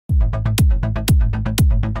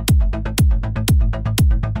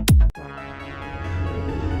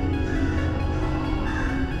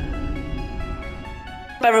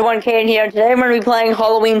Everyone, Kane here. Today we're gonna be playing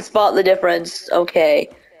Halloween Spot the Difference. Okay.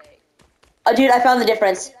 Dude, I found the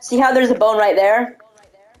difference. See how there's a bone right there?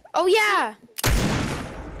 Oh yeah.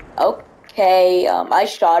 Okay, I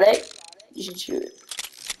shot it. You should shoot it.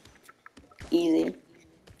 Easy.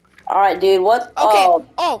 Alright, dude, what? Okay. Oh,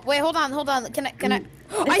 Oh wait, hold on. Can I? this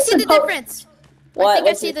I is see the supposed. difference. I What? think I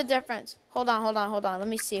What's see it? the difference. Hold on. Let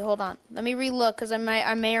me see. Hold on. Let me relook because I may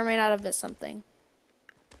or may not have missed something.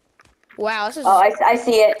 Wow, this Oh, is. I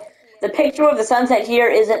see it. The picture of the sunset here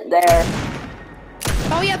isn't there.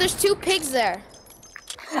 Oh yeah, there's two pigs there.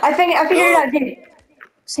 I figured it out, dude.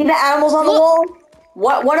 See the animals on the Look, wall?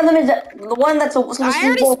 What? One of them is the one that's supposed to I be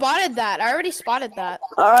already both. spotted that. I already spotted that.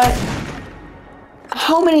 Alright.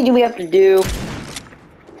 How many do we have to do?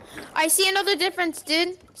 I see another difference,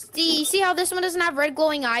 dude. You see how this one doesn't have red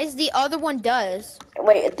glowing eyes? The other one does.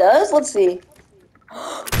 Wait, it does? Let's see.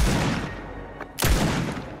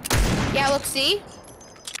 Yeah, look, see?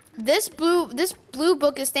 This blue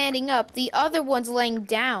book is standing up. The other one's laying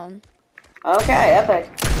down. Okay, epic.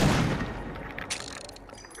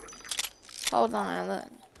 Hold on.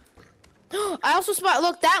 Look. I also spot.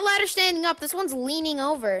 Look, that ladder's standing up. This one's leaning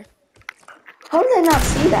over. How did I not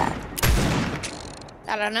see that?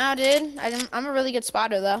 I don't know, dude. I'm a really good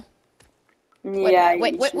spotter, though. Yeah,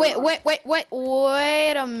 Wait, you wait, sure wait, are. wait, wait, wait,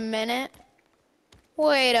 wait a minute.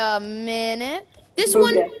 Wait a minute. This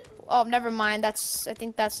one. Booga. Oh, never mind. I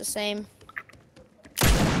think that's the same.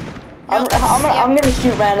 I'm, No, I'm, that's, gonna- yep. I'm gonna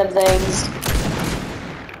shoot random things.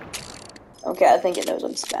 Okay, I think it knows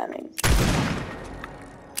I'm spamming.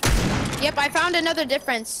 Yep, I found another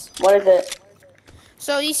difference. What is it?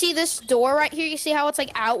 So you see this door right here? You see how it's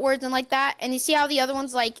like outwards and like that? And you see how the other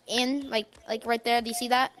one's like in, like right there? Do you see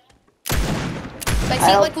that? Like, I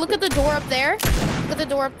see, don't. like, look at the door up there. Look at the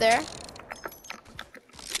door up there.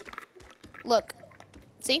 Look.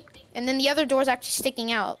 See? And then the other door's actually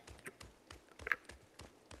sticking out.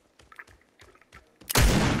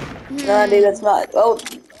 No, dude, that's not. Oh,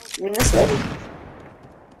 you missed it.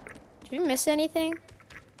 Did we miss anything?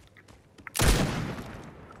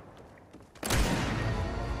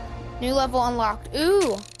 New level unlocked.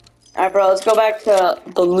 Ooh. Alright, bro, let's go back to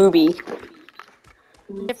the looby.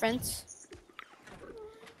 Difference.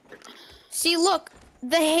 See, look.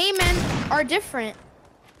 The haymen are different.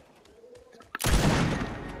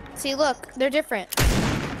 See, look. They're different.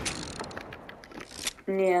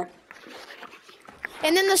 Yeah.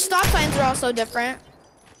 And then the stop signs are also different.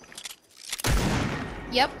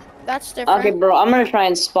 Yep. That's different. Okay, bro, I'm gonna try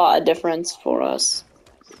and spot a difference for us.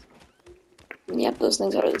 Yep, those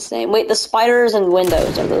things are the same. Wait, the spiders and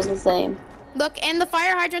windows, are those the same? Look, and the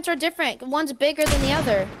fire hydrants are different. One's bigger than the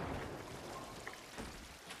other.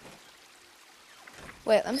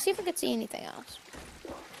 Wait, let me see if I can see anything else.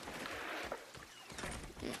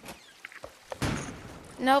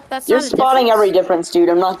 Nope, that's You're not a spotting difference. every difference, dude.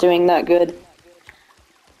 I'm not doing that good.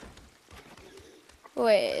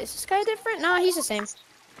 Wait, is this guy different? No, he's the same.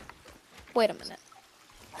 Wait a minute.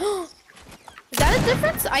 Is that a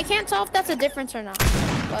difference? I can't tell if that's a difference or not.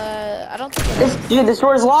 But I don't think it is. Dude, this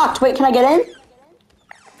door is locked. Wait, can I get in?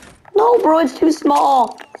 No, bro, it's too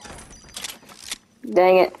small.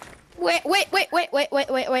 Dang it. Wait.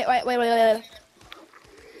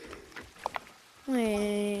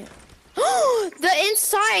 Wait. The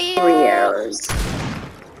inside. 3 errors.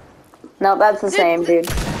 No, that's the same, dude.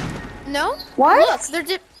 No? What? Look,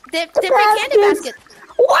 they're different candy baskets.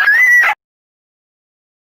 What?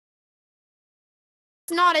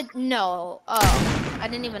 It's not a no. Oh, I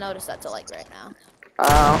didn't even notice that till like right now.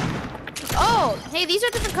 Oh. Oh, hey, these are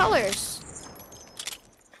different colors.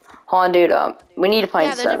 Hold on, dude. We need to find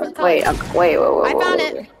Yeah, they're 7. different Wait, colors. wait. I found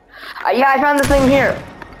it. Yeah, I found the thing here.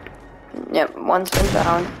 Yep, one's been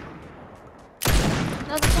found.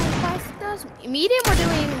 Another 25 does. Medium, we're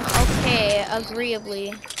doing okay,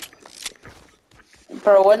 agreeably.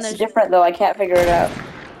 Bro, Then what's there's- different though? I can't figure it out.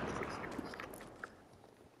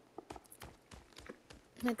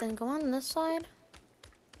 Wait, then go on this side.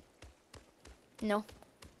 No.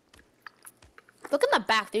 Look in the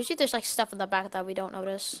back. Usually there's like stuff in the back that we don't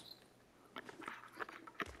notice.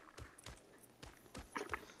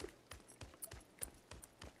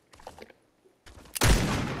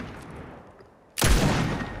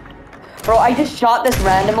 Bro, I just shot this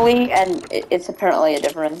randomly, and it's apparently a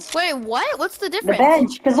difference. Wait, what? What's the The difference?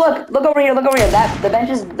 bench, cause look over here, the bench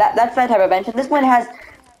is that's that type of bench, and this one has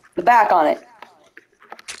the back on it.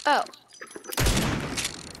 Oh.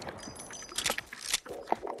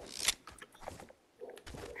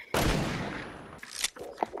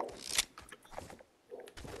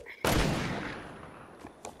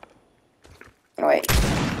 Oh, wait,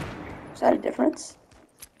 is that a difference?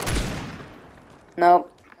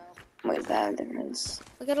 Nope. Wait, that difference.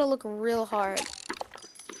 We gotta look real hard.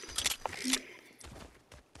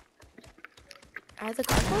 Are the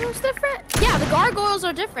gargoyles different? Yeah, the gargoyles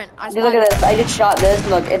are different. I Dude, look spotted at this. I just shot this.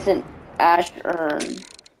 Look, it's an ash urn.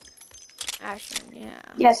 Ashen, yeah.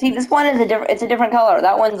 Yeah, see, this one is a different. It's a different color.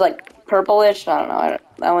 That one's like purplish. I don't know.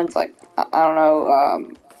 That one's like I don't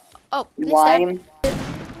know. Oh, missed that. Lime.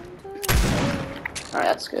 All right,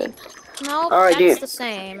 that's good. Nope, All right, that's dude. the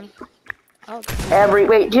same. Oh,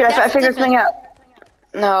 Wait, dude. I that's figured something different. out.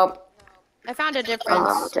 No. I found a Oh,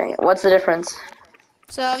 difference. dang it. What's the difference?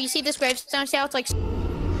 So you see this gravestone? See how it's like